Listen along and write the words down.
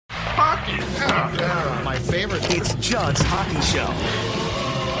hockey. Yeah. My favorite. It's Judd's Hockey Show.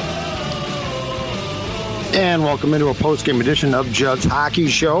 And welcome into a post-game edition of Judd's Hockey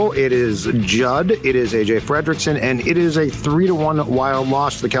Show. It is Judd, it is AJ Fredrickson, and it is a 3-1 Wild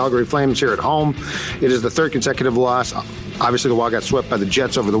loss to the Calgary Flames here at home. It is the third consecutive loss. Obviously, the Wild got swept by the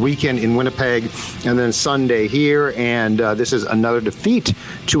Jets over the weekend in Winnipeg, and then Sunday here, and this is another defeat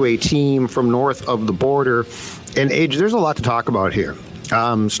to a team from north of the border. And AJ, there's a lot to talk about here.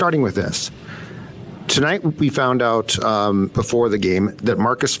 Starting with this. Tonight, we found out before the game that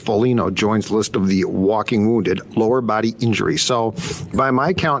Marcus Foligno joins the list of the walking wounded, lower body injury. So by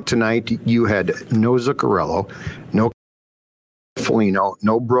my count tonight, you had no Zuccarello, no Foligno,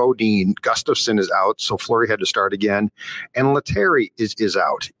 no Brodin. Gustafsson is out, so Fleury had to start again. And Lettieri is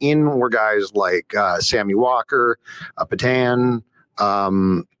out. In were guys like Sammy Walker, Patan,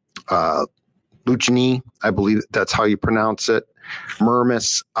 Lucchini, I believe that's how you pronounce it,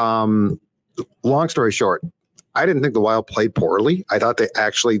 Mermis. Long story short, I didn't think the Wild played poorly. I thought they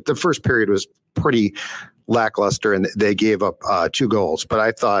actually, the first period was pretty lackluster and they gave up 2 goals. But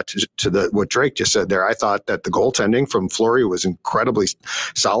I thought, to what Drake just said there, I thought that the goaltending from Fleury was incredibly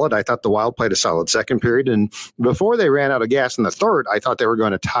solid. I thought the Wild played a solid second period. And before they ran out of gas in the third, I thought they were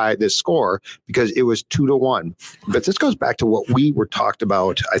going to tie this score because it was 2-1. But this goes back to what we were talked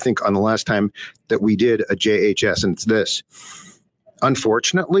about, I think, on the last time that we did a JHS, and it's this.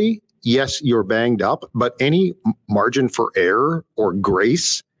 Unfortunately, yes, you're banged up, but any margin for error or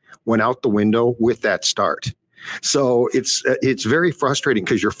grace went out the window with that start. So it's very frustrating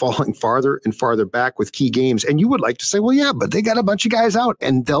because you're falling farther and farther back with key games. And you would like to say, well, yeah, but they got a bunch of guys out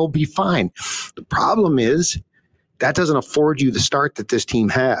and they'll be fine. The problem is that doesn't afford you the start that this team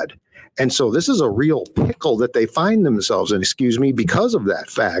had. And so this is a real pickle that they find themselves in, because of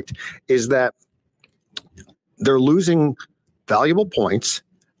that fact, is that they're losing valuable points.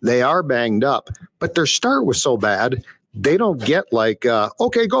 They are banged up, but their start was so bad, they don't get like,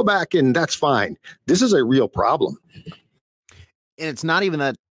 okay, go back and that's fine. This is a real problem. And it's not even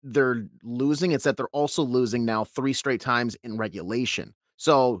that they're losing, it's that they're also losing now 3 straight times in regulation.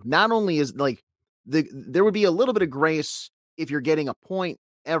 So not only is there would be a little bit of grace if you're getting a point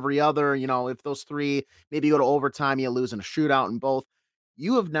every other, if those 3 maybe go to overtime, you lose in a shootout in both.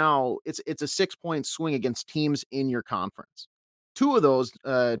 You have now, it's a 6-point swing against teams in your conference. Two of those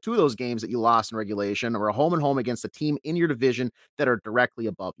games that you lost in regulation are a home and home against a team in your division that are directly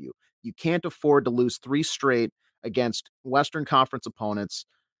above you. You can't afford to lose 3 straight against Western Conference opponents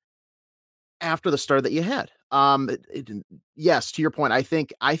after the start that you had. Yes, to your point, I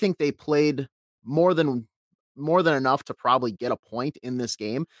think they played more than enough to probably get a point in this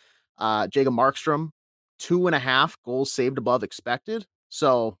game. Jacob Markstrom, 2.5 goals saved above expected.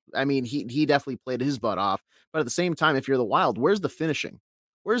 So, I mean, he definitely played his butt off. But at the same time, if you're the Wild, where's the finishing?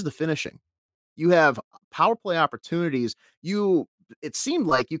 You have power play opportunities. It seemed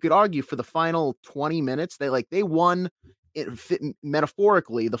like you could argue for the final 20 minutes, they won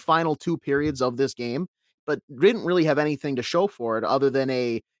metaphorically the final 2 periods of this game, but didn't really have anything to show for it other than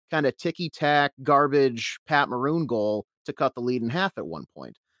a kind of ticky-tack garbage Pat Maroon goal to cut the lead in half at one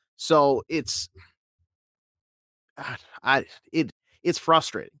point. So it's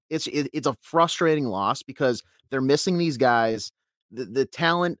frustrating. It's a frustrating loss because they're missing these guys. The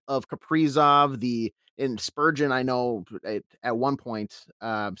talent of Kaprizov, and Spurgeon, I know at one point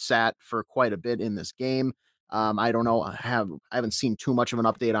sat for quite a bit in this game. I don't know. I haven't seen too much of an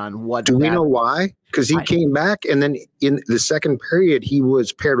update on what. Do we know why? Because he came back, and then in the second period, he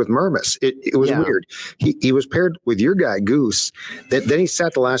was paired with Mermis. It was weird. He was paired with your guy Goose. Then he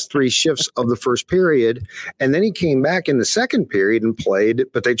sat the last 3 shifts of the first period, and then he came back in the second period and played.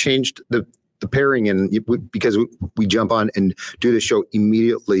 But they changed the pairing, and because we jump on and do the show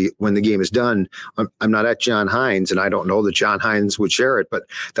immediately when the game is done. I'm not at John Hines, and I don't know that John Hines would share it, but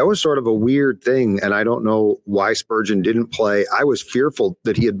that was sort of a weird thing, and I don't know why Spurgeon didn't play. I was fearful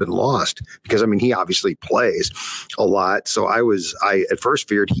that he had been lost because, I mean, he obviously plays a lot, so I at first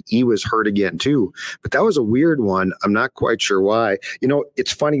feared he was hurt again too, but that was a weird one. I'm not quite sure why.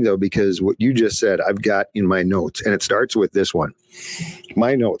 It's funny though, because what you just said, I've got in my notes, and it starts with this one.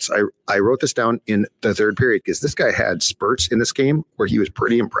 My notes, I wrote this down in the third period because this guy had spurts in this game where he was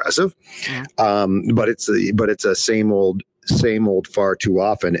pretty impressive. But it's a same old far too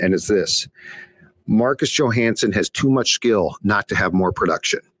often. And it's this: Marcus Johansson has too much skill not to have more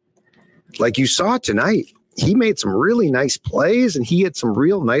production. Like you saw tonight, he made some really nice plays and he had some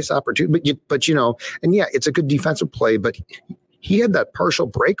real nice opportunities. But and yeah, it's a good defensive play, but he had that partial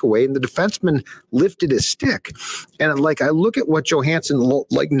breakaway, and the defenseman lifted his stick. And like I look at what Johansson,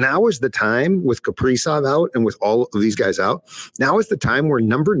 like now is the time with Kaprizov out and with all of these guys out. Now is the time where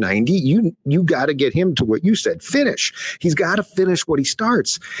number 90, you got to get him to what you said, finish. He's got to finish what he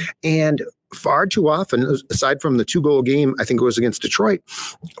starts. And far too often, aside from the 2-goal game, I think it was against Detroit,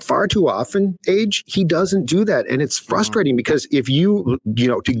 far too often, he doesn't do that. And it's frustrating because if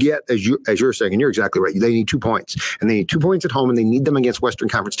to get, as you're saying, and you're exactly right, they need 2 points. And they need 2 points at home, and they need them against Western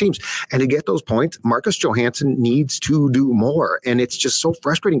Conference teams. And to get those points, Marcus Johansson needs to do more. And it's just so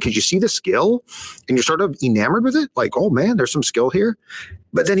frustrating because you see the skill and you're sort of enamored with it. Like, oh man, there's some skill here.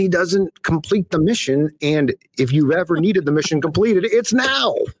 But then he doesn't complete the mission. And if you've ever needed the mission completed, it's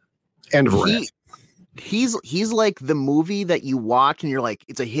now. End of rant. He's like the movie that you watch and you're like,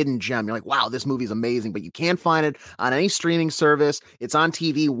 it's a hidden gem. You're like, wow, this movie's amazing, but you can't find it on any streaming service. It's on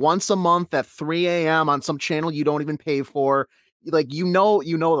TV once a month at 3 a.m. on some channel you don't even pay for. Like, you know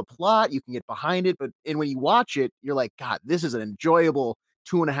the plot, you can get behind it, and when you watch it, you're like, God, this is an enjoyable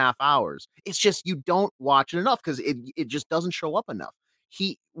 2.5 hours. It's just you don't watch it enough because it just doesn't show up enough.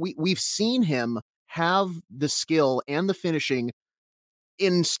 We've seen him have the skill and the finishing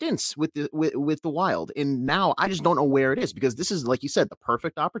in stints with the Wild, and now I just don't know where it is, because this is, like you said, the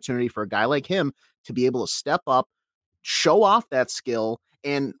perfect opportunity for a guy like him to be able to step up, show off that skill,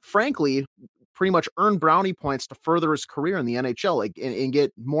 and frankly, pretty much earn brownie points to further his career in the NHL, like, and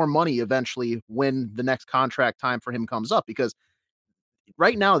get more money eventually when the next contract time for him comes up. Because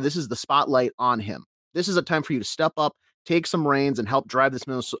right now, this is the spotlight on him. This is a time for you to step up, take some reins, and help drive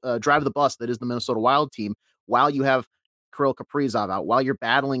drive the bus that is the Minnesota Wild team, while you have Kirill Kaprizov out, while you're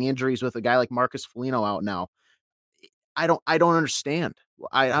battling injuries with a guy like Marcus Foligno out now. I don't understand.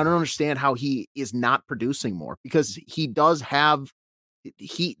 I don't understand how he is not producing more, because he does have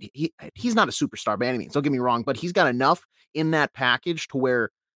he's not a superstar by any means. Don't get me wrong, but he's got enough in that package to where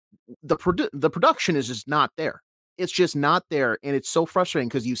the production is just not there. It's just not there, and it's so frustrating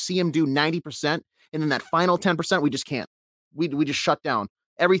because you see him do 90%, and then that final 10%, we just can't. We just shut down.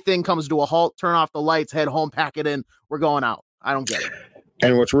 Everything comes to a halt. Turn off the lights. Head home. Pack it in. We're going out. I don't get it.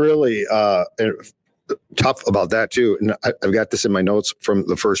 And what's really tough about that too, and I've got this in my notes from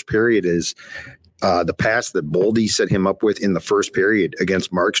the first period, is the pass that Boldy set him up with in the first period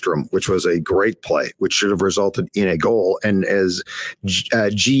against Markstrom, which was a great play, which should have resulted in a goal. And as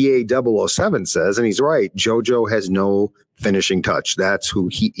GA007 says, and he's right, JoJo has no finishing touch. That's who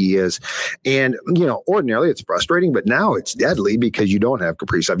he is. And, ordinarily it's frustrating, but now it's deadly because you don't have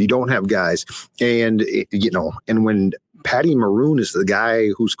Kaprizov. You don't have guys. And, and when Patty Maroon is the guy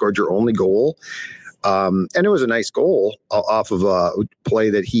who scored your only goal, and it was a nice goal off of a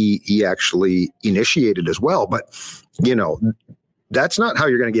play that he actually initiated as well. But, that's not how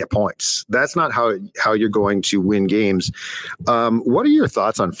you're going to get points. That's not how you're going to win games. What are your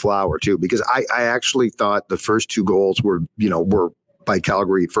thoughts on Flower too? Because I actually thought the first 2 goals were by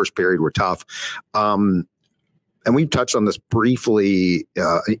Calgary first period were tough. And we've touched on this briefly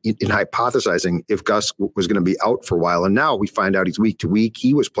in hypothesizing if Gus was going to be out for a while. And now we find out he's week to week.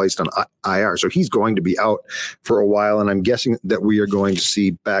 He was placed on IR, so he's going to be out for a while. And I'm guessing that we are going to see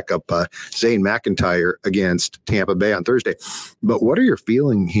backup Zane McIntyre against Tampa Bay on Thursday. But what are your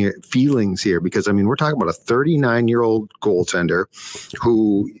feelings here? Because, we're talking about a 39-year-old goaltender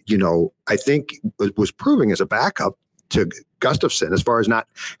who, I think was proving as a backup to Gustafsson. As far as not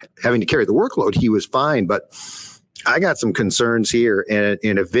having to carry the workload, he was fine. But I got some concerns here, and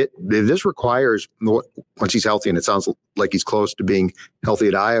if this requires, once he's healthy, and it sounds like he's close to being healthy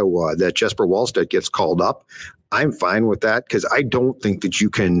at Iowa, that Jesper Wallstedt gets called up, I'm fine with that, because I don't think that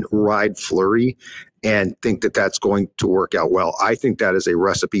you can ride Fleury and think that that's going to work out well. I think that is a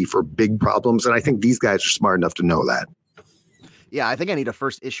recipe for big problems, and I think these guys are smart enough to know that. Yeah, I think I need to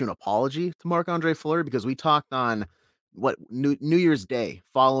first issue an apology to Marc-Andre Fleury, because we talked on New Year's Day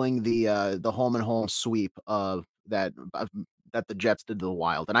following the home and home sweep that the Jets did to the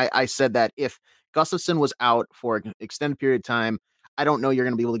Wild. And I said that if Gustafsson was out for an extended period of time, I don't know you're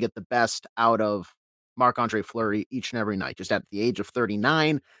going to be able to get the best out of Marc-Andre Fleury each and every night. Just at the age of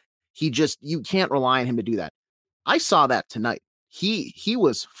 39, you can't rely on him to do that. I saw that tonight. He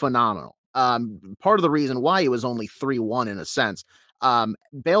was phenomenal. Part of the reason why he was only 3-1 in a sense,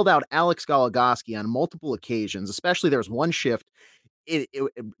 bailed out Alex Goligoski on multiple occasions, especially there was one shift. It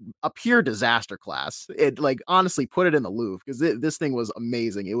a pure disaster class. It honestly put it in the Louvre, because this thing was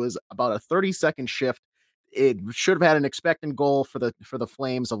amazing. It was about a 30-second shift. It should have had an expected goal for the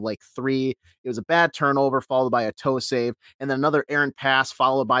Flames of 3. It was a bad turnover followed by a toe save, and then another errant pass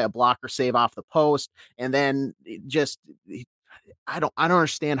followed by a blocker save off the post. And then I don't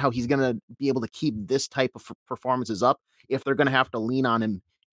understand how he's going to be able to keep this type of performances up if they're going to have to lean on him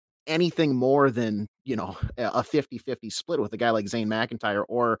anything more than, a 50-50 split with a guy like Zane McIntyre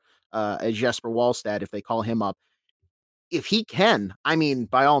or a Jesper Wallstad, if they call him up. If he can, I mean,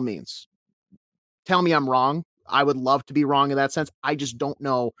 by all means, tell me I'm wrong. I would love to be wrong in that sense. I just don't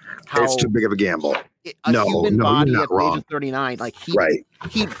know how It's too big of a gamble. a human body you're at not the age wrong. of 39, like Right.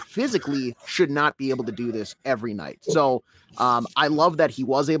 he physically should not be able to do this every night. So I love that he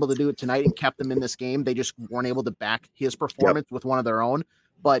was able to do it tonight and kept them in this game. They just weren't able to back his performance with one of their own,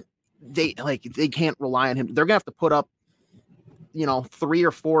 but they can't rely on him. They're gonna have to put up, 3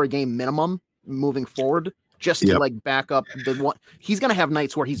 or 4 a game minimum moving forward just to like back up the one. He's gonna have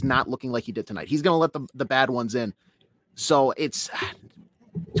nights where he's not looking like he did tonight. He's gonna let the bad ones in. So it's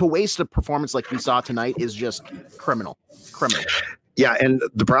to waste a performance like we saw tonight is just criminal. Yeah, and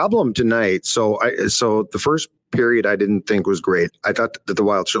the problem tonight. So the first period I didn't think was great. I thought that the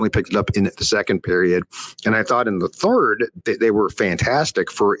Wild certainly picked it up in the second period, and I thought in the third they were fantastic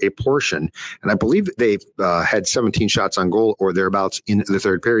for a portion. And I believe they had 17 shots on goal or thereabouts in the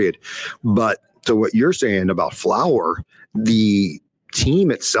third period. But to what you're saying about Flower, the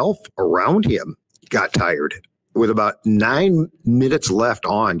team itself around him got tired. With about 9 minutes left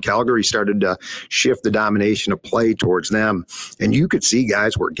on, Calgary started to shift the domination of play towards them. And you could see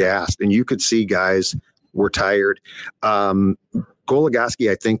guys were gassed and you could see guys were tired. Goligoski,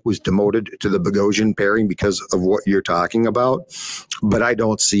 I think, was demoted to the Bogosian pairing because of what you're talking about. But I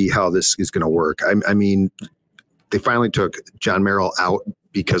don't see how this is going to work. I mean, they finally took John Merrill out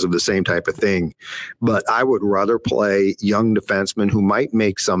because of the same type of thing. But I would rather play young defensemen who might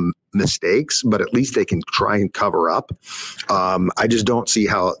make some mistakes, but at least they can try and cover up. I just don't see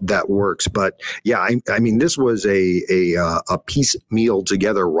how that works. But yeah, I mean, this was a piecemeal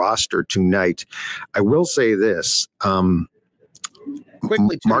together roster tonight. I will say this.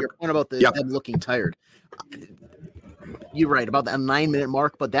 Quickly, to Mark, your point about them looking tired. You're right about that 9-minute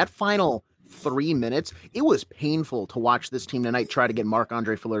mark, but that final 3 minutes, it was painful to watch this team tonight try to get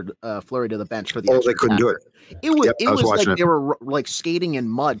Marc-Andre Fleury to the bench for the they couldn't do it. It was like they were like skating in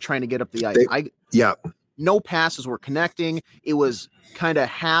mud trying to get up the ice. No passes were connecting. It was kind of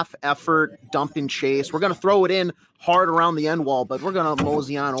half effort, dump and chase. We're going to throw it in hard around the end wall, but we're going to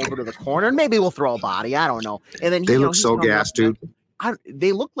mosey on over to the corner and maybe we'll throw a body. I don't know. And then they look so gassed, dude.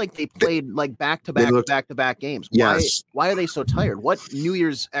 They look like they played like back-to-back games. Yes. Why are they so tired? What New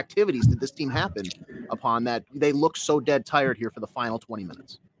Year's activities did this team happen upon that they look so dead tired here for the final 20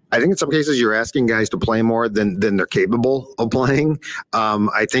 minutes? I think in some cases you're asking guys to play more than they're capable of playing.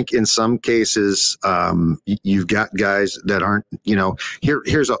 I think in some cases you've got guys that aren't,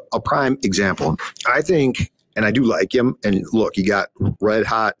 here's a prime example. I think, and I do like him, and look, he got red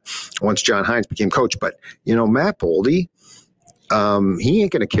hot once John Hines became coach, but, Matt Boldy, he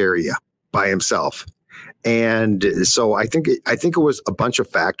ain't going to carry you by himself. And so I think it was a bunch of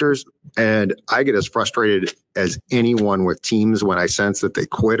factors, and I get as frustrated as anyone with teams when I sense that they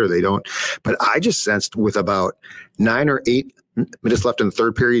quit or they don't. But I just sensed with about 9 or 8 minutes left in the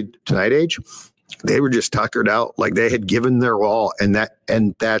third period tonight, they were just tuckered out, like they had given their all, and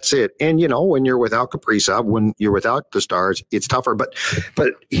that's it. And when you're without Kaprizov, when you're without the stars, it's tougher. But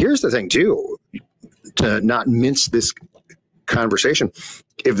here's the thing too, to not mince this conversation.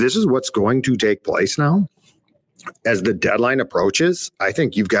 If this is what's going to take place now, as the deadline approaches, I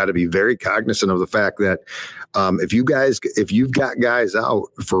think you've got to be very cognizant of the fact that if you've got guys out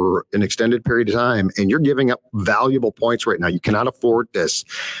for an extended period of time and you're giving up valuable points right now, you cannot afford this.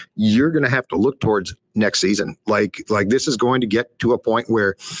 You're going to have to look towards next season. Like this is going to get to a point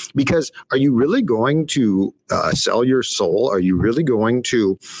where, because are you really going to sell your soul? Are you really going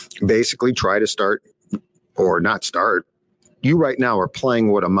to basically try to start or not start? You right now are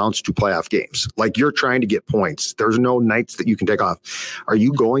playing what amounts to playoff games. Like you're trying to get points. There's no nights that you can take off. Are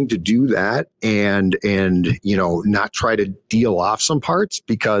you going to do that and not try to deal off some parts?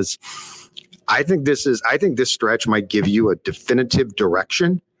 Because I think this stretch might give you a definitive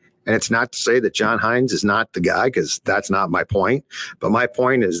direction. And it's not to say that John Hines is not the guy, because that's not my point. But my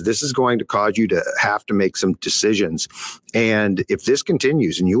point is this is going to cause you to have to make some decisions. And if this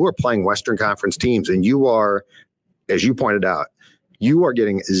continues and you are playing Western Conference teams and you are, as you pointed out, you are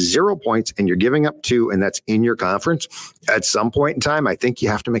getting 0 points and you're giving up 2, and that's in your conference. At some point in time, I think you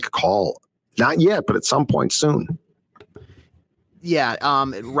have to make a call. Not yet, but at some point soon. Yeah,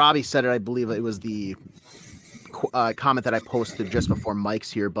 Robbie said it. I believe it was the comment that I posted just before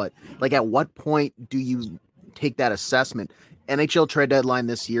Mike's here. But at what point do you take that assessment? NHL trade deadline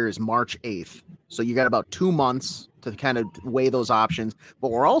this year is March 8th. So you got about 2 months to kind of weigh those options.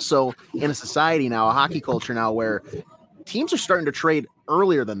 But we're also in a society now, a hockey culture now, where teams are starting to trade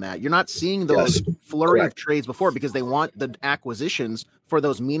earlier than that. You're not seeing those flurry of trades before because they want the acquisitions for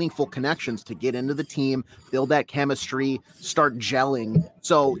those meaningful connections to get into the team, build that chemistry, start gelling.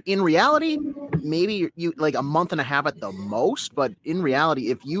 So in reality, maybe you like a month and a half at the most, but in reality,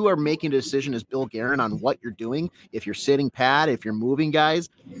 if you are making a decision as Bill Guerin on what you're doing, if you're sitting pat, if you're moving guys,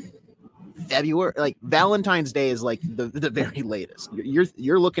 February, like Valentine's Day is like the very latest.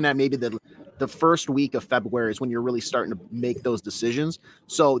 You're looking at maybe the first week of February is when you're really starting to make those decisions.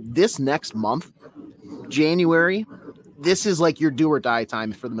 So this next month, January, this is like your do or die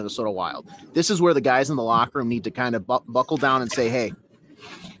time for the Minnesota Wild. This is where the guys in the locker room need to kind of buckle down and say, hey,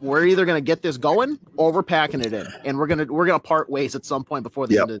 we're either going to get this going or we're packing it in, and we're going to part ways at some point before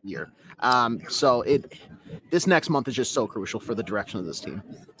the end of the year. So this next month is just so crucial for the direction of this team.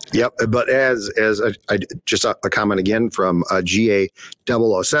 Yep. But as I just a comment again from GA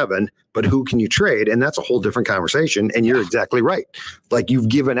 007, but who can you trade? And that's a whole different conversation. And you're exactly right. Like, you've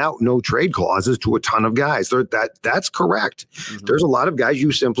given out no trade clauses to a ton of guys. That's correct. Mm-hmm. There's a lot of guys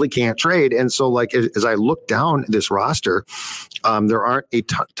you simply can't trade. And so, like, as I look down this roster, there aren't a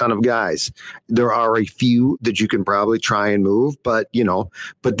ton of guys. There are a few that you can probably try and move, but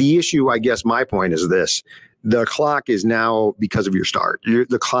the issue, I guess my point is this: the clock is now, because of your start,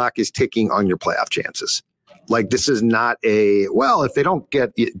 the clock is ticking on your playoff chances. Like, this is not if they don't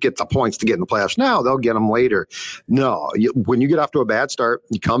get the points to get in the playoffs now, they'll get them later. No, when you get off to a bad start,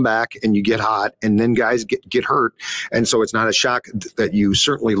 you come back and you get hot, and then guys get hurt. And so it's not a shock that you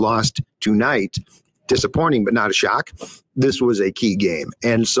certainly lost tonight. Disappointing, but not a shock. This was a key game.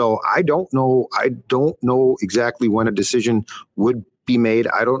 And so I don't know exactly when a decision would be made.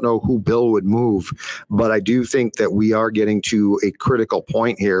 I don't know who Bill would move, but I do think that we are getting to a critical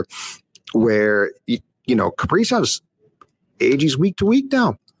point here where, Kaprizov's age is week to week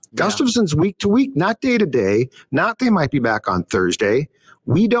now. Yeah. Gustafson's week to week, not day to day. Not they might be back on Thursday.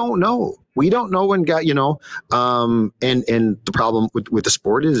 We don't know. We don't know when and the problem with the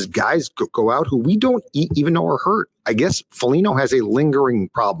sport is guys go out who we don't even know are hurt. I guess Foligno has a lingering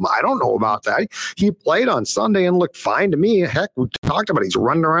problem. I don't know about that. He played on Sunday and looked fine to me. Heck, we talked about it. He's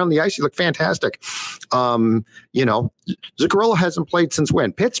running around the ice. He looked fantastic. Zuccarello hasn't played since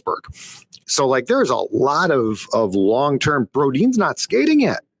when? Pittsburgh. So, like, there's a lot of long-term. Brodin's not skating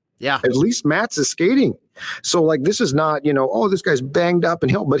yet. Yeah. At least Matt's is skating. So, like, this is not, this guy's banged up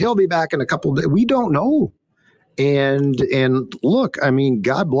and he'll be back in a couple of days. We don't know. And look, I mean,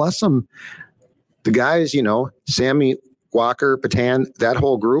 God bless them. The guys, Sammy, Walker, Patan, that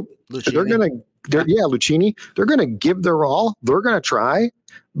whole group, Lucchini. Lucchini, they're going to give their all. They're going to try,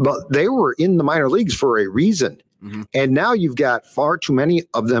 but they were in the minor leagues for a reason. Mm-hmm. And now you've got far too many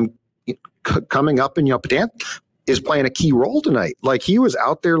of them coming up, and, Patan is playing a key role tonight. Like, he was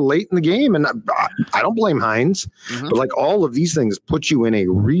out there late in the game, and I don't blame Hines, mm-hmm. but like, all of these things put you in a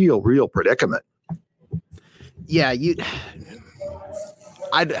real predicament. Yeah,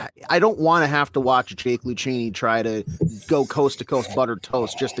 I don't want to have to watch Jake Lucchini try to go coast to coast buttered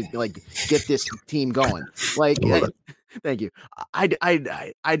toast just to, like, get this team going. Like, thank you. I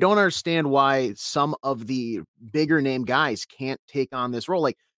don't understand why some of the bigger name guys can't take on this role.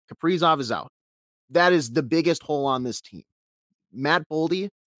 Like, Kaprizov is out. That is the biggest hole on this team. Matt Boldy,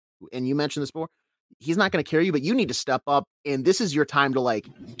 and you mentioned this before, he's not going to carry you, but you need to step up, and this is your time to, like,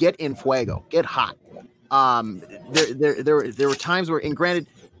 get in fuego, get hot. There were times where, and granted,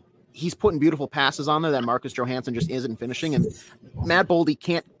 he's putting beautiful passes on there that Marcus Johansson just isn't finishing, and Matt Boldy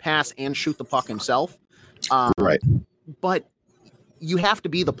can't pass and shoot the puck himself. Right. But you have to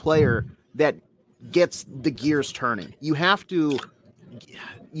be the player that gets the gears turning. You have to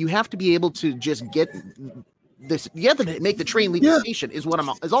be able to just get this. You have to make the train leave the station is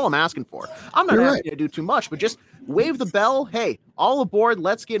all I'm asking for. I'm not asking you to do too much, but just wave the bell. Hey, all aboard.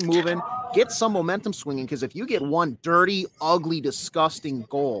 Let's get moving. Get some momentum swinging. Because if you get one dirty, ugly, disgusting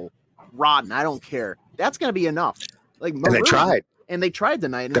goal, rotten, I don't care. That's going to be enough. Like, and they tried. And they tried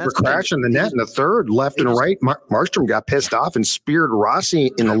tonight. And they were crashing the net in the third, left and right. Markstrom got pissed off and speared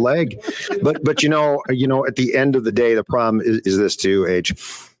Rossi in the leg. But at the end of the day, the problem is this too, H.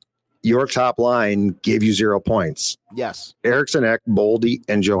 Your top line gave you 0 points. Yes. Eriksson, Ek, Boldy,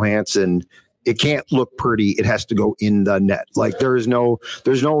 and Johansson. It can't look pretty. It has to go in the net. Like, there's no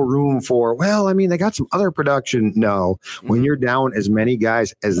room for, they got some other production. No, when you're down as many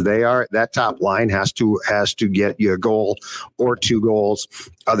guys as they are, that top line has to get you a goal or 2 goals.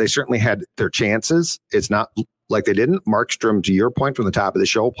 They certainly had their chances. It's not like they didn't. Markstrom, to your point from the top of the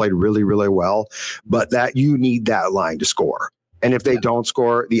show, played really, really well, but that you need that line to score. And if they don't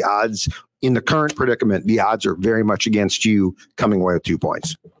score, the odds in the current predicament, the odds are very much against you coming away with 2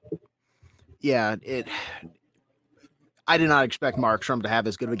 points. Yeah, I did not expect Markstrom to have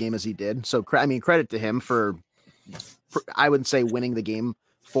as good of a game as he did. So, I mean, credit to him for I would say winning the game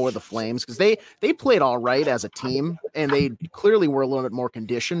for the Flames, because they played all right as a team, and they clearly were a little bit more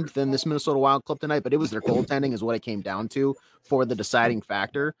conditioned than this Minnesota Wild club tonight, but it was their goaltending is what it came down to for the deciding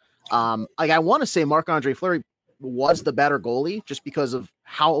factor. Like I want to say Marc-Andre Fleury was the better goalie just because of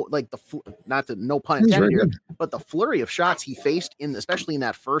how, like, no pun intended here, but the flurry of shots he faced especially in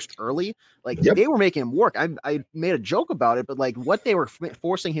that first early, like they were making him work. I made a joke about it, but like what they were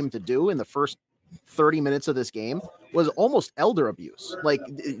forcing him to do in the first 30 minutes of this game was almost elder abuse. Like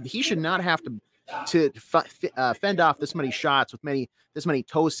he should not have to fend off this many shots with this many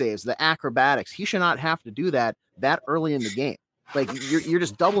toe saves, the acrobatics. He should not have to do that early in the game. Like you're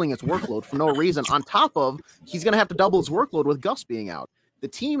just doubling his workload for no reason. On top of, he's going to have to double his workload with Gus being out. The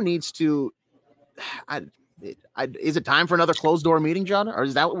team needs to. Is it time for another closed door meeting, John? Or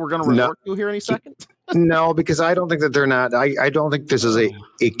is that what we're going to resort to here any second? No, because I don't think that they're not. I don't think this is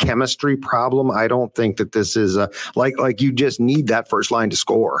a chemistry problem. I don't think that this is like you just need that first line to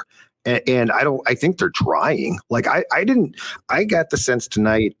score. And I think they're trying. Like I got the sense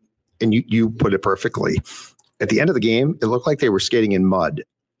tonight, and you put it perfectly. At the end of the game, it looked like they were skating in mud.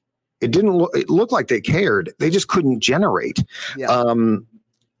 It looked like they cared. They just couldn't generate. Yeah.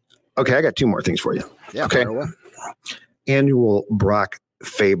 Okay, I got two more things for you. Yeah. Okay. Annual Brock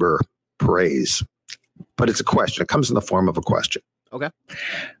Faber praise, but it's a question. It comes in the form of a question. Okay.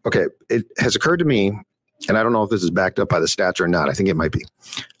 Okay. It has occurred to me, and I don't know if this is backed up by the stats or not. I think it might be.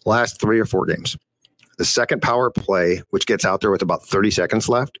 Last 3 or 4 games, the second power play, which gets out there with about 30 seconds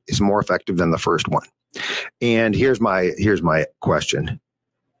left, is more effective than the first one. And here's my question.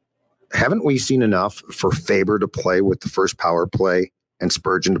 Haven't we seen enough for Faber to play with the first power play and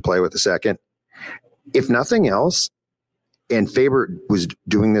Spurgeon to play with the second? If nothing else, and Faber was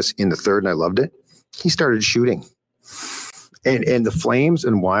doing this in the third and I loved it, he started shooting. And the Flames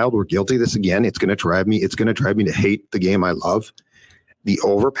and Wild were guilty of this again. It's going to drive me to hate the game I love. The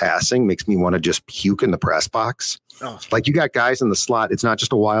overpassing makes me want to just puke in the press box. Oh. Like you got guys in the slot. It's not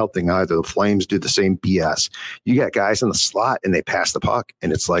just a Wild thing either. The Flames do the same BS. You got guys in the slot and they pass the puck.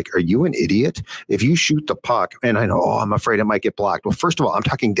 And it's like, are you an idiot? If you shoot the puck, and I know, I'm afraid it might get blocked. Well, first of all, I'm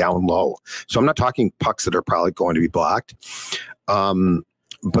talking down low. So I'm not talking pucks that are probably going to be blocked.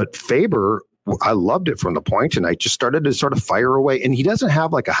 But Faber, I loved it from the point, and I just started to sort of fire away. And he doesn't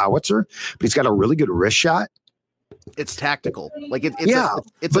have like a howitzer, but he's got a really good wrist shot. It's tactical. Like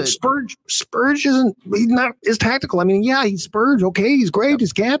Spurge isn't, he's not as tactical. I mean, yeah, he's Spurge. Okay, he's great.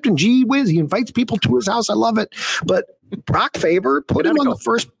 He's captain. Gee whiz, he invites people to his house. I love it. But Brock Faber, put him on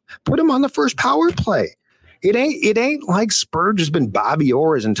the first power play. It ain't like Spurge has been Bobby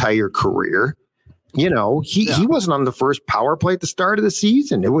Orr his entire career. You know, he wasn't on the first power play at the start of the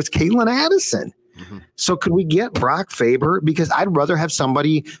season. It was Caitlin Addison. Mm-hmm. So could we get Brock Faber? Because I'd rather have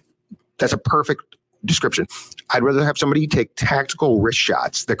somebody that's a perfect description. I'd rather have somebody take tactical wrist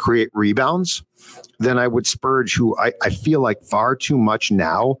shots that create rebounds than I would Spurge, who I feel like far too much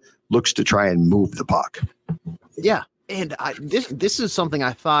now looks to try and move the puck. Yeah. And this is something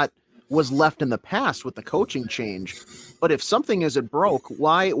I thought was left in the past with the coaching change. But if something isn't broke,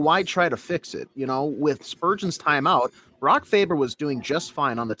 why try to fix it? You know, with Spurgeon's timeout, Brock Faber was doing just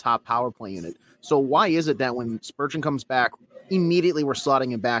fine on the top power play unit. So why is it that when Spurgeon comes back, immediately we're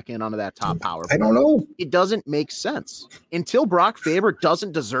slotting him back in onto that top power play? I don't know. It doesn't make sense. Until Brock Faber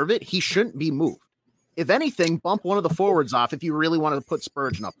doesn't deserve it, he shouldn't be moved. If anything, bump one of the forwards off if you really wanted to put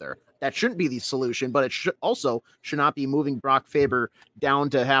Spurgeon up there. That shouldn't be the solution, but it should not be moving Brock Faber down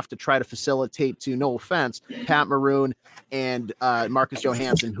to have to try to facilitate, to, no offense, Pat Maroon and Marcus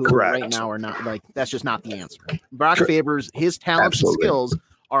Johansson, who right now are not, like, that's just not the answer. Brock Faber's, his talents and skills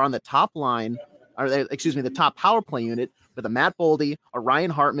are on the top line, the top power play unit with a Matt Boldy, a Ryan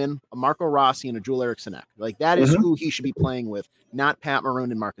Hartman, a Marco Rossi, and a Joel Eriksson. Like, that is who he should be playing with, not Pat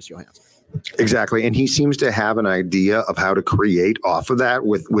Maroon and Marcus Johansson. Exactly. And he seems to have an idea of how to create off of that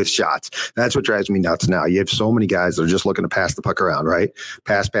with shots. That's what drives me nuts now. You have so many guys that are just looking to pass the puck around, right?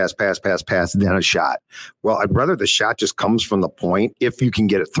 Pass, then a shot. Well, I'd rather the shot just comes from the point if you can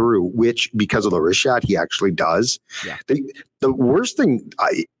get it through, which, because of the wrist shot, he actually does. Yeah. The worst thing,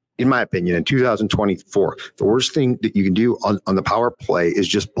 in my opinion, in 2024, the worst thing that you can do on the power play is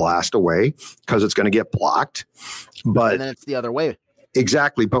just blast away, because it's going to get blocked. But and then it's the other way.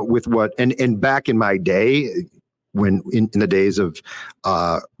 Exactly. But with what, and back in my day, when in the days of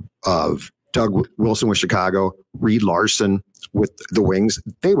Doug Wilson with Chicago, Reed Larson with the Wings,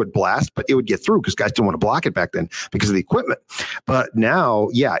 they would blast, but it would get through because guys didn't want to block it back then because of the equipment. But now,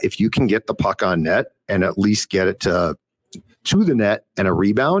 yeah, if you can get the puck on net and at least get it to the net and a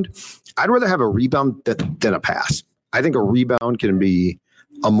rebound, I'd rather have a rebound than a pass. I think a rebound can be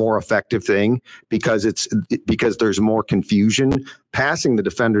a more effective thing because because there's more confusion. Passing, the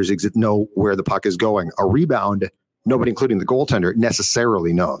defenders know where the puck is going. A rebound, nobody, including the goaltender,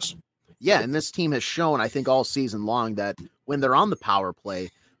 necessarily knows. Yeah, and this team has shown, I think, all season long that when they're on the power play,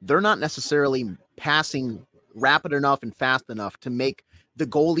 they're not necessarily passing rapid enough and fast enough to make the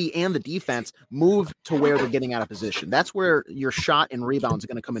goalie and the defense move to where they're getting out of position. That's where your shot and rebounds are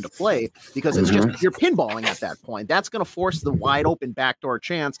going to come into play because it's just you're pinballing at that point. That's going to force the wide open backdoor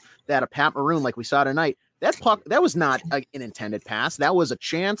chance that a Pat Maroon, like we saw tonight, that puck, that was not an intended pass. That was a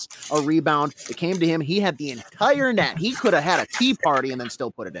chance, a rebound. It came to him. He had the entire net. He could have had a tea party and then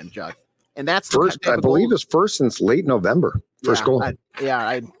still put it in, Judge. And that's first, I believe, his first since late November. First goal.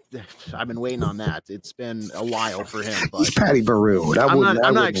 I've been waiting on that. It's been a while for him. But he's Patty Maroon.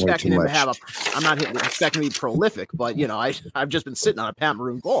 I'm not expecting him to have I'm not expecting him to be prolific, but I've just been sitting on a Pat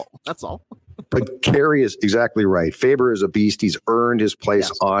Maroon goal. That's all. But Carey is exactly right. Faber is a beast. He's earned his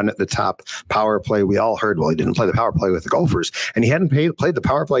place on the top power play. We all heard, well, he didn't play the power play with the Gophers, and he hadn't played the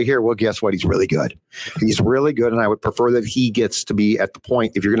power play here. Well, guess what? He's really good. He's really good, and I would prefer that he gets to be at the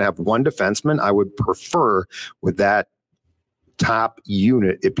point. If you're going to have one defenseman, I would prefer with that top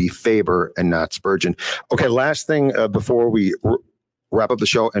unit, it be Faber and not Spurgeon. Okay, last thing before we wrap up the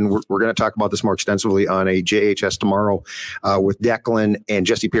show, and we're going to talk about this more extensively on a JHS tomorrow with Declan and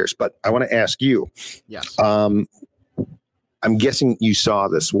Jesse Pierce. But I want to ask you, yes, I'm guessing you saw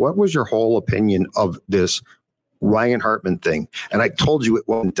this. What was your whole opinion of this Ryan Hartman thing? And I told you it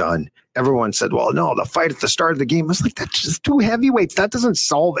wasn't done. Everyone said, well, no, the fight at the start of the game. I was like, that's just two heavyweights. That doesn't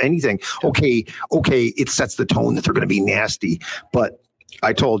solve anything. Okay, it sets the tone that they're going to be nasty. But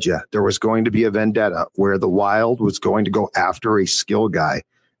I told you there was going to be a vendetta where the Wild was going to go after a skill guy.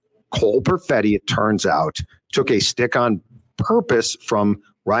 Cole Perfetti, it turns out, took a stick on purpose from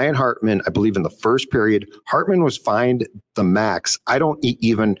Ryan Hartman, I believe in the first period. Hartman was fined the max. I don't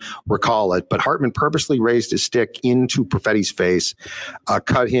even recall it, but Hartman purposely raised his stick into Perfetti's face,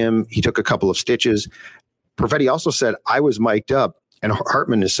 cut him. He took a couple of stitches. Perfetti also said, I was mic'd up. And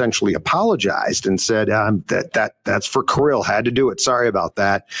Hartman essentially apologized and said that's for Kirill, had to do it. Sorry about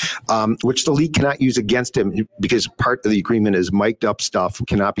that, which the league cannot use against him because part of the agreement is mic'd up stuff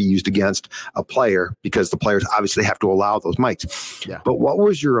cannot be used against a player because the players obviously have to allow those mics. Yeah. But what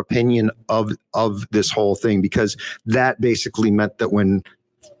was your opinion of this whole thing? Because that basically meant that when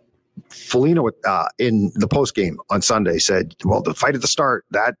Foligno in the post game on Sunday said, well, the fight at the start,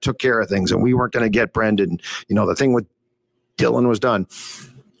 that took care of things and we weren't going to get Brendan, the thing with Dylan was done.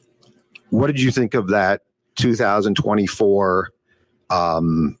 What did you think of that 2024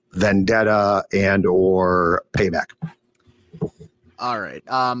 vendetta and or payback? All right.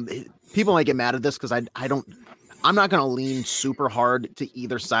 People might get mad at this because I'm not going to lean super hard to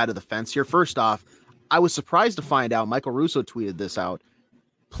either side of the fence here. First off, I was surprised to find out, Michael Russo tweeted this out,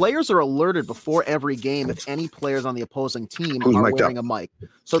 players are alerted before every game if any players on the opposing team are wearing a mic.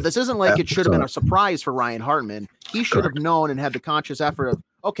 So this isn't like it should have been a surprise for Ryan Hartman. He should have known and had the conscious effort of,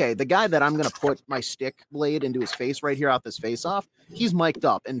 okay, the guy that I'm going to put my stick blade into his face right here out this face off, he's mic'd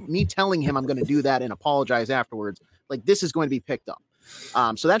up. And me telling him I'm going to do that and apologize afterwards, like this is going to be picked up.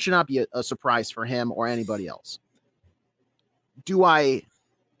 So that should not be a surprise for him or anybody else. Do I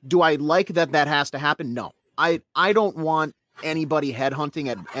like that has to happen? No, I don't want anybody headhunting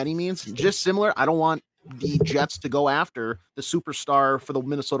at any means. Just similar, I don't want the Jets to go after the superstar for the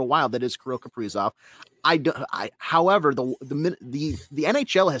Minnesota Wild that is Kirill Kaprizov. However, the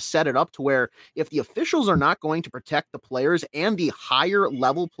NHL has set it up to where if the officials are not going to protect the players and the higher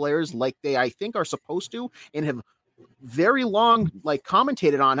level players like they I think are supposed to and have very long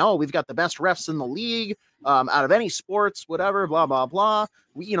commentated on, oh, we've got the best refs in the league out of any sports, whatever, blah blah blah.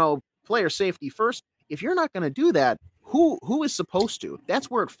 Player safety first. If you're not going to do that, who is supposed to?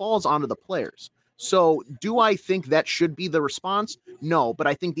 That's where it falls onto the players. So do I think that should be the response? No, but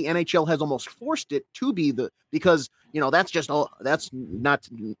I think the NHL has almost forced it to be because that's not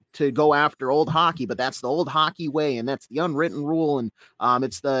to go after old hockey, but that's the old hockey way. And that's the unwritten rule. And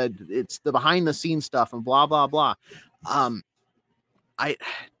it's the behind the scenes stuff and blah, blah, blah.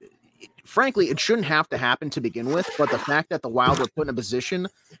 Frankly, it shouldn't have to happen to begin with, but the fact that the Wild were put in a position,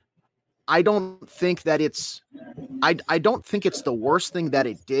 I don't think it's the worst thing that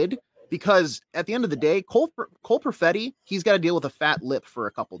it did, because at the end of the day, Cole Perfetti, he's got to deal with a fat lip for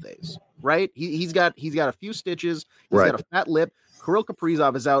a couple days, right? He's got a few stitches. He's got a fat lip. Kirill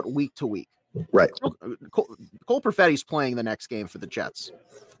Kaprizov is out week to week. Right. Cole Perfetti's playing the next game for the Jets.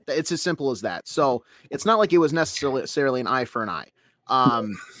 It's as simple as that. So it's not like it was necessarily an eye for an eye.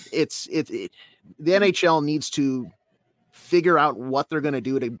 The NHL needs to figure out what they're going to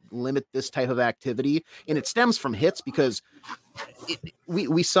do to limit this type of activity. And it stems from hits because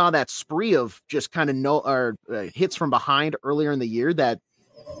we saw that spree of just kind of hits from behind earlier in the year that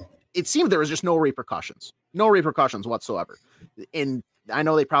it seemed there was just no repercussions whatsoever. And I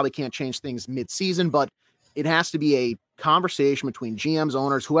know they probably can't change things mid-season, but it has to be a conversation between GMs,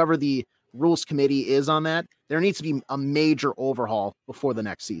 owners, whoever the rules committee is on that. There needs to be a major overhaul before the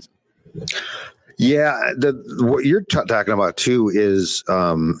next season. Yeah, what you're talking about too is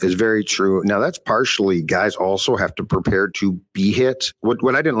very true. Now that's partially guys also have to prepare to be hit.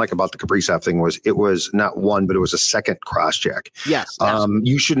 What I didn't like about the Kaprizov thing was it was not one, but it was a second cross check. Yes,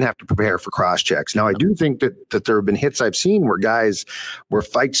 you shouldn't have to prepare for cross checks. Now I do think that there have been hits I've seen where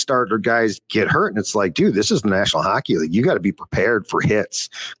fights start or guys get hurt, and it's like, dude, this is the National Hockey League. You got to be prepared for hits.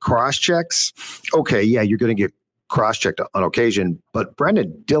 Cross checks, okay, yeah, you're going to get cross-checked on occasion, but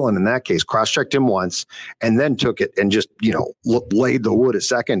Brendan Dillon in that case cross-checked him once and then took it and just, laid the wood a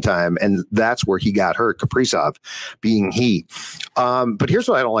second time. And that's where he got hurt, Kaprizov being he. But here's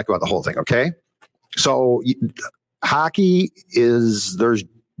what I don't like about the whole thing. Okay. So hockey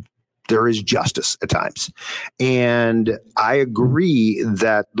there is justice at times. And I agree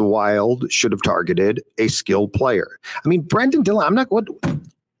that the Wild should have targeted a skilled player. I mean, Brendan Dillon,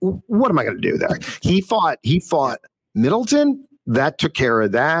 what am I going to do there? He fought Middleton. That took care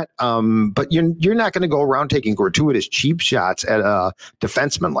of that. But you're not going to go around taking gratuitous cheap shots at a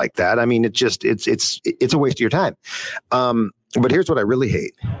defenseman like that. I mean, it's a waste of your time. But here's what I really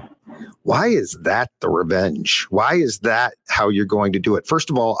hate. Why is that the revenge? Why is that how you're going to do it? First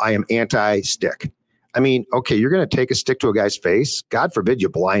of all, I am anti-stick. I mean, okay, you're going to take a stick to a guy's face. God forbid you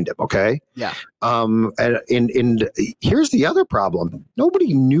blind him. Okay. Yeah. And here's the other problem.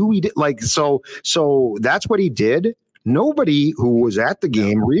 Nobody knew he did so that's what he did. Nobody who was at the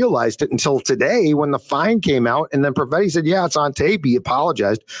game realized it until today when the fine came out. And then Perfetti said, yeah, it's on tape. He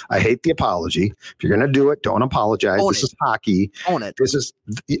apologized. I hate the apology. If you're going to do it, don't apologize. This is hockey. Own it. This is,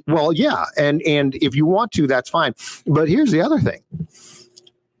 well, yeah. And if you want to, that's fine. But here's the other thing.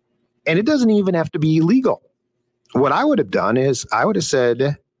 And it doesn't even have to be illegal. What I would have done is I would have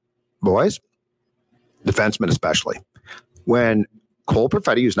said, boys, defensemen especially, when Cole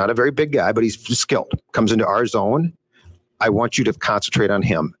Perfetti, who's not a very big guy, but he's skilled, comes into our zone, I want you to concentrate on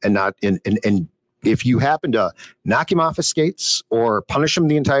him and not in. And if you happen to knock him off his skates or punish him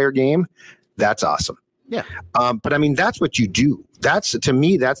the entire game, that's awesome. Yeah. But I mean, that's what you do. To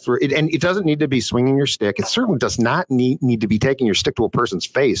me, that's where it, and it doesn't need to be swinging your stick. It certainly does not need to be taking your stick to a person's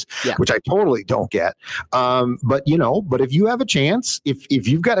face, which I totally don't get. But if you have a chance, if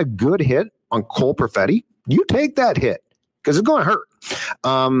you've got a good hit on Cole Perfetti, you take that hit because it's going to hurt.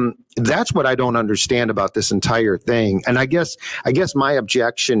 That's what I don't understand about this entire thing. And I guess my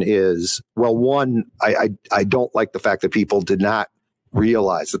objection is, well, one, I don't like the fact that people did not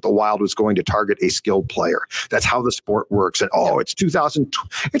realize that the Wild was going to target a skilled player. That's how the sport works. And it's 2000.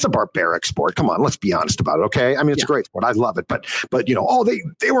 It's a barbaric sport. Come on, let's be honest about it. Okay. I mean, it's a great sport. I love it. But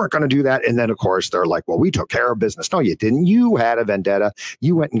they weren't going to do that. And then of course they're like, well, we took care of business. No, you didn't. You had a vendetta.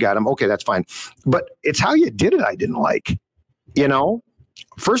 You went and got him. Okay, that's fine. But it's how you did it I didn't like.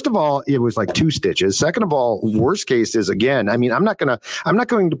 First of all, it was like 2 stitches. Second of all, worst case is, again, I mean, I'm not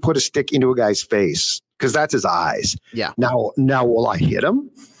going to put a stick into a guy's face because that's his eyes. Yeah. Now, will I hit him?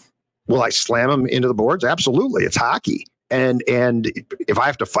 Will I slam him into the boards? Absolutely. It's hockey. And if I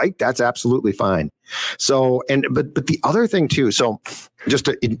have to fight, that's absolutely fine. So, but the other thing too, so just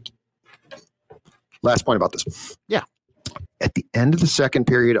last point about this. Yeah. At the end of the second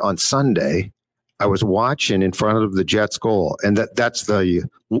period on Sunday, I was watching in front of the Jets goal, and that's the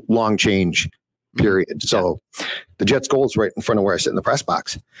long change period. So the Jets goal is right in front of where I sit in the press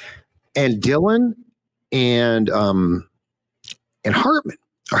box. And Dillon and Hartman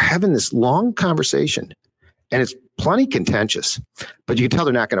are having this long conversation, and it's plenty contentious, but you can tell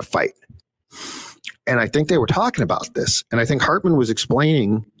they're not going to fight. And I think they were talking about this, and I think Hartman was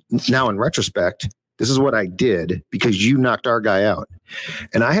explaining now in retrospect, this is what I did because you knocked our guy out.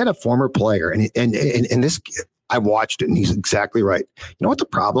 And I had a former player, and this, I watched it, and he's exactly right. You know what the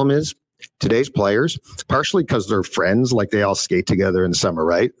problem is? Today's players, partially because they're friends, like they all skate together in the summer,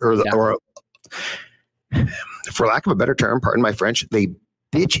 right? Or for lack of a better term, pardon my French, they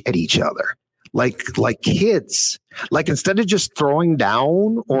bitch at each other like kids. Like instead of just throwing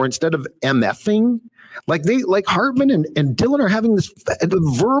down or instead of MFing, like Hartman and Dillon are having this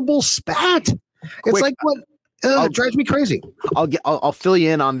verbal spat. It's like what it drives me crazy. I'll fill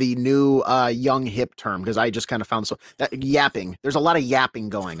you in on the new young hip term because I just kind of found that yapping. There's a lot of yapping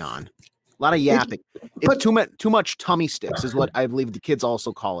going on. A lot of yapping. But too much tummy sticks is what I believe the kids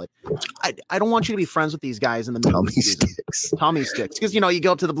also call it. I don't want you to be friends with these guys in the middle of the season. Tummy sticks. Because, you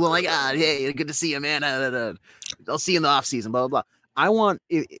go up to the blue like, hey, good to see you, man. I'll see you in the off season, blah, blah, blah. I want,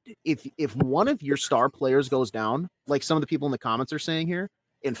 if one of your star players goes down, like some of the people in the comments are saying here,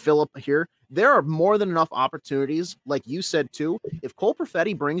 and Philip here, there are more than enough opportunities, like you said too. If Cole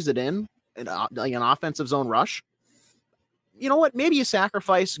Perfetti brings it in, like an offensive zone rush, you know what? Maybe you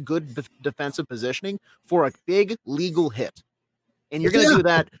sacrifice good defensive positioning for a big legal hit. And you're going to do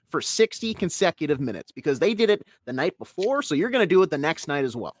that for 60 consecutive minutes because they did it the night before. So you're going to do it the next night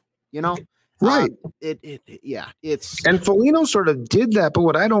as well. Right. It's. And Foligno sort of did that. But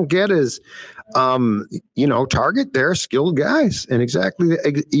what I don't get is, target their skilled guys. And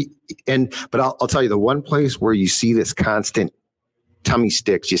but I'll tell you the one place where you see this constant tummy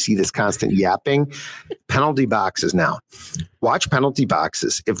sticks, you see this constant yapping, penalty boxes now. Watch penalty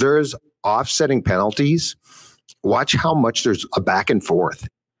boxes. If there's offsetting penalties, watch how much there's a back and forth.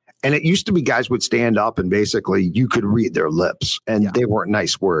 And it used to be guys would stand up and basically you could read their lips and they weren't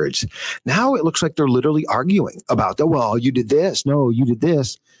nice words. Now it looks like they're literally arguing about well, you did this. No, you did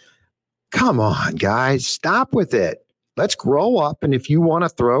this. Come on, guys, stop with it. Let's grow up. And if you want to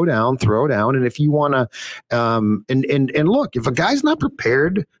throw down. And if you want to, and look, if a guy's not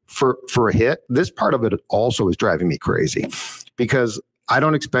prepared for a hit, this part of it also is driving me crazy because I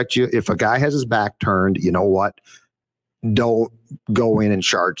don't expect you, if a guy has his back turned, you know what? Don't go in and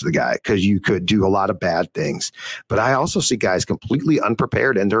charge the guy because you could do a lot of bad things. But I also see guys completely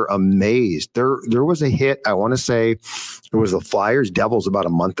unprepared and they're amazed. There was a hit, I want to say it was the Flyers Devils about a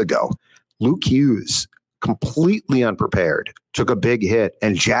month ago. Luke Hughes, completely unprepared, took a big hit,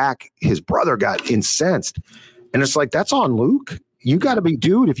 and Jack, his brother, got incensed. And it's like, that's on Luke. You got to be,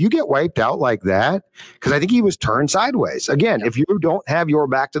 dude, if you get wiped out like that, because I think he was turned sideways. Again, if you don't have your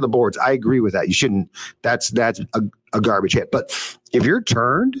back to the boards, I agree with that. You shouldn't. That's a garbage hit. But if you're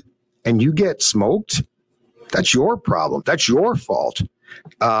turned and you get smoked, that's your problem. That's your fault.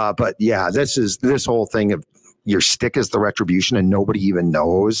 But yeah, this whole thing of your stick is the retribution and nobody even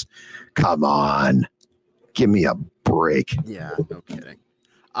knows. Come on. Give me a break. Yeah, no kidding.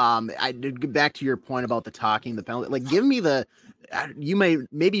 I did get back to your point about the talking, the penalty. Like, give me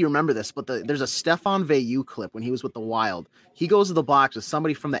maybe you remember this, but there's a Stefan Veilleux clip when he was with the Wild. He goes to the box with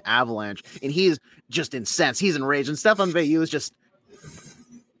somebody from the Avalanche, and he's just incensed. He's enraged, and Stefan Veilleux is just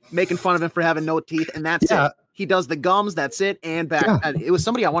making fun of him for having no teeth, and that's it. He does the gums, that's it, and back. Yeah. It was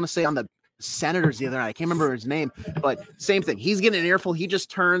somebody I want to say on the Senators the other night. I can't remember his name, but same thing. He's getting an earful. He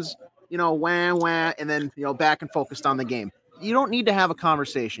just turns, wah, and then, back and focused on the game. You don't need to have a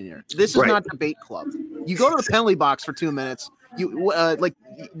conversation here. This is not debate club. You go to the penalty box for 2 minutes.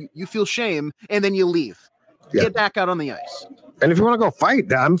 You feel shame, and then you leave. Get back out on the ice. And if you want to go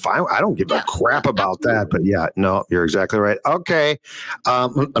fight, I'm fine. I don't give a crap about that. But no, you're exactly right. Okay.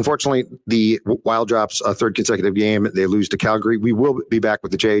 Unfortunately, the Wild drops a third consecutive game. They lose to Calgary. We will be back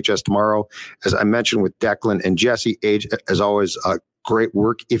with the JHS tomorrow, as I mentioned, with Declan and Jesse. Age, as always, great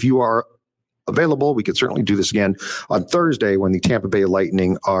work. If you are available, we could certainly do this again on Thursday when the Tampa Bay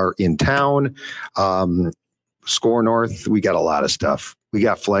Lightning are in town. Score North, we got a lot of stuff. We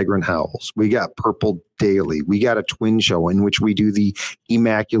got Flagrant Howls. We got Purple Daily. We got a twin show in which we do the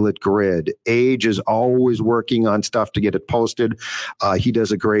Immaculate Grid. Age is always working on stuff to get it posted. He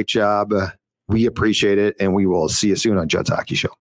does a great job. We appreciate it, and we will see you soon on Judd's Hockey Show.